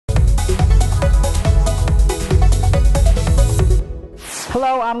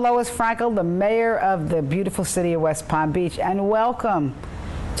Hello, I'm Lois Frankel, the mayor of the beautiful city of West Palm Beach, and welcome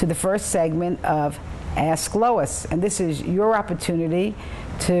to the first segment of Ask Lois. And this is your opportunity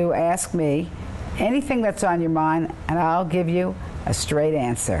to ask me anything that's on your mind, and I'll give you a straight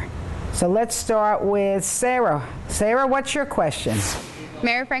answer. So let's start with Sarah. Sarah, what's your question?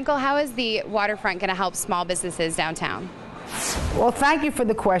 Mayor Frankel, how is the waterfront going to help small businesses downtown? Well, thank you for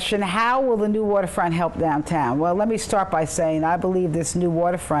the question. How will the new waterfront help downtown? Well, let me start by saying I believe this new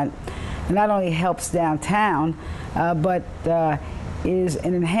waterfront not only helps downtown, but is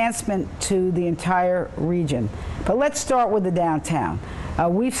an enhancement to the entire region. But let's start with the downtown.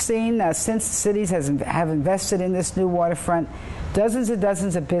 We've seen since cities have invested in this new waterfront, dozens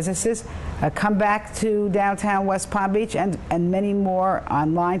of businesses come back to downtown West Palm Beach, and many more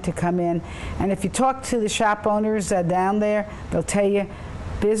online to come in. And if you talk to the shop owners down there, they'll tell you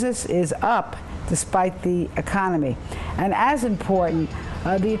business is up despite the economy. And as important,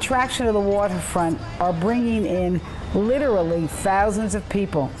 the attraction of the waterfront are bringing in literally thousands of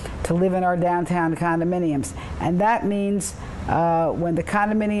people to live in our downtown condominiums. And that means when the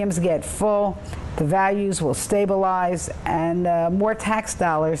condominiums get full, the values will stabilize and more tax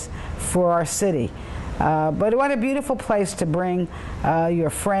dollars for our city. But what a beautiful place to bring your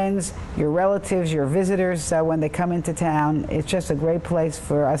friends, your relatives, your visitors when they come into town. It's just a great place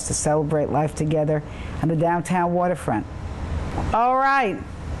for us to celebrate life together on the downtown waterfront. All right,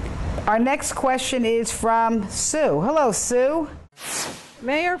 our next question is from Sue. Hello, Sue.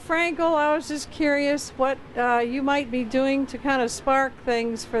 Mayor Frankel, I was just curious what you might be doing to kind of spark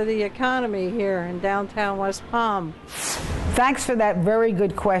things for the economy here in downtown West Palm. Thanks for that very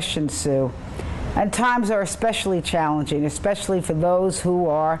good question, Sue. And times are especially challenging, especially for those who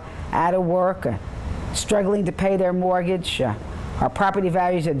are out of work, struggling to pay their mortgage. Our property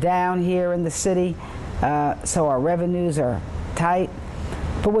values are down here in the city, so our revenues are tight.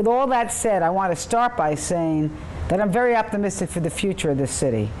 But with all that said, I want to start by saying that I'm very optimistic for the future of this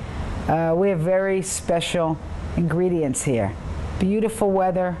city. We have very special ingredients here. Beautiful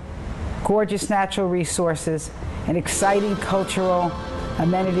weather, gorgeous natural resources, and exciting cultural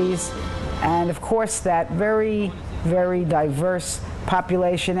amenities, and of course that very, very diverse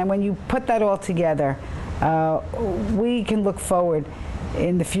population. And when you put that all together, we can look forward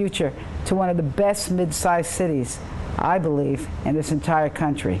in the future to one of the best mid-sized cities, I believe, in this entire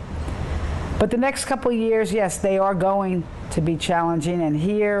country. But the next couple of years, yes, they are going to be challenging. And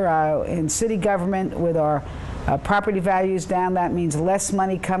here in city government, with our property values down, that means less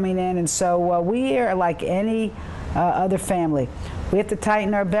money coming in. And so we are like any other family. We have to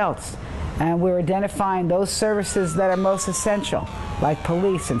tighten our belts. And we're identifying those services that are most essential, like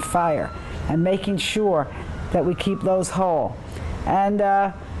police and fire, and making sure that we keep those whole. And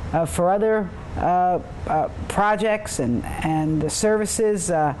for other projects and services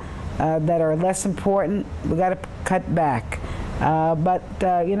that are less important, we got to cut back. But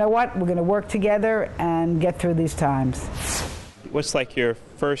you know what? We're going to work together and get through these times. What's like your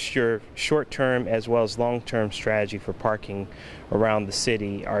short-term as well as long-term strategy for parking around the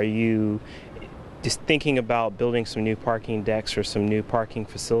city? Are you just thinking about building some new parking decks or some new parking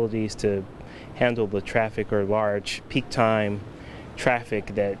facilities to handle the traffic or large peak time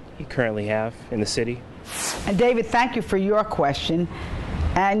traffic that you currently have in the city? And David, thank you for your question.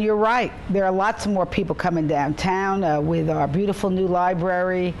 And you're right, there are lots of more people coming downtown with our beautiful new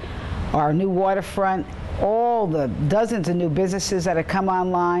library, our new waterfront, all the dozens of new businesses that have come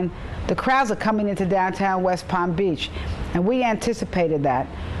online. The crowds are coming into downtown West Palm Beach, and we anticipated that.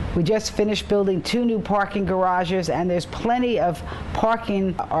 We just finished building 2 new parking garages, and there's plenty of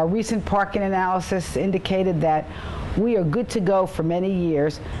parking. Our recent parking analysis indicated that we are good to go for many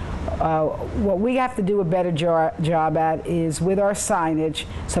years. What we have to do a better job at is with our signage,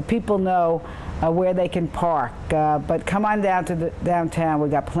 so people know where they can park. But come on down to the downtown.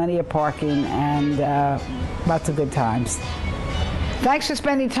 We've got plenty of parking and lots of good times. Thanks for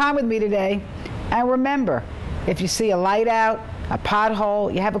spending time with me today. And remember, if you see a light out, a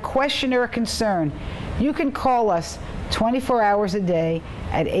pothole, you have a question or a concern, you can call us 24 hours a day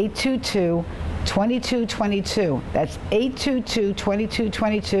at 822-2222. That's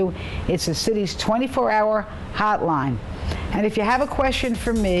 822-2222. It's the city's 24-hour hotline. And if you have a question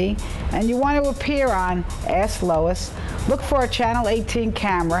for me and you want to appear on Ask Lois, look for a Channel 18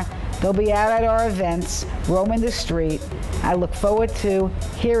 camera. They'll be out at our events, roaming the street. I look forward to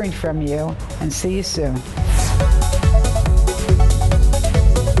hearing from you, and see you soon.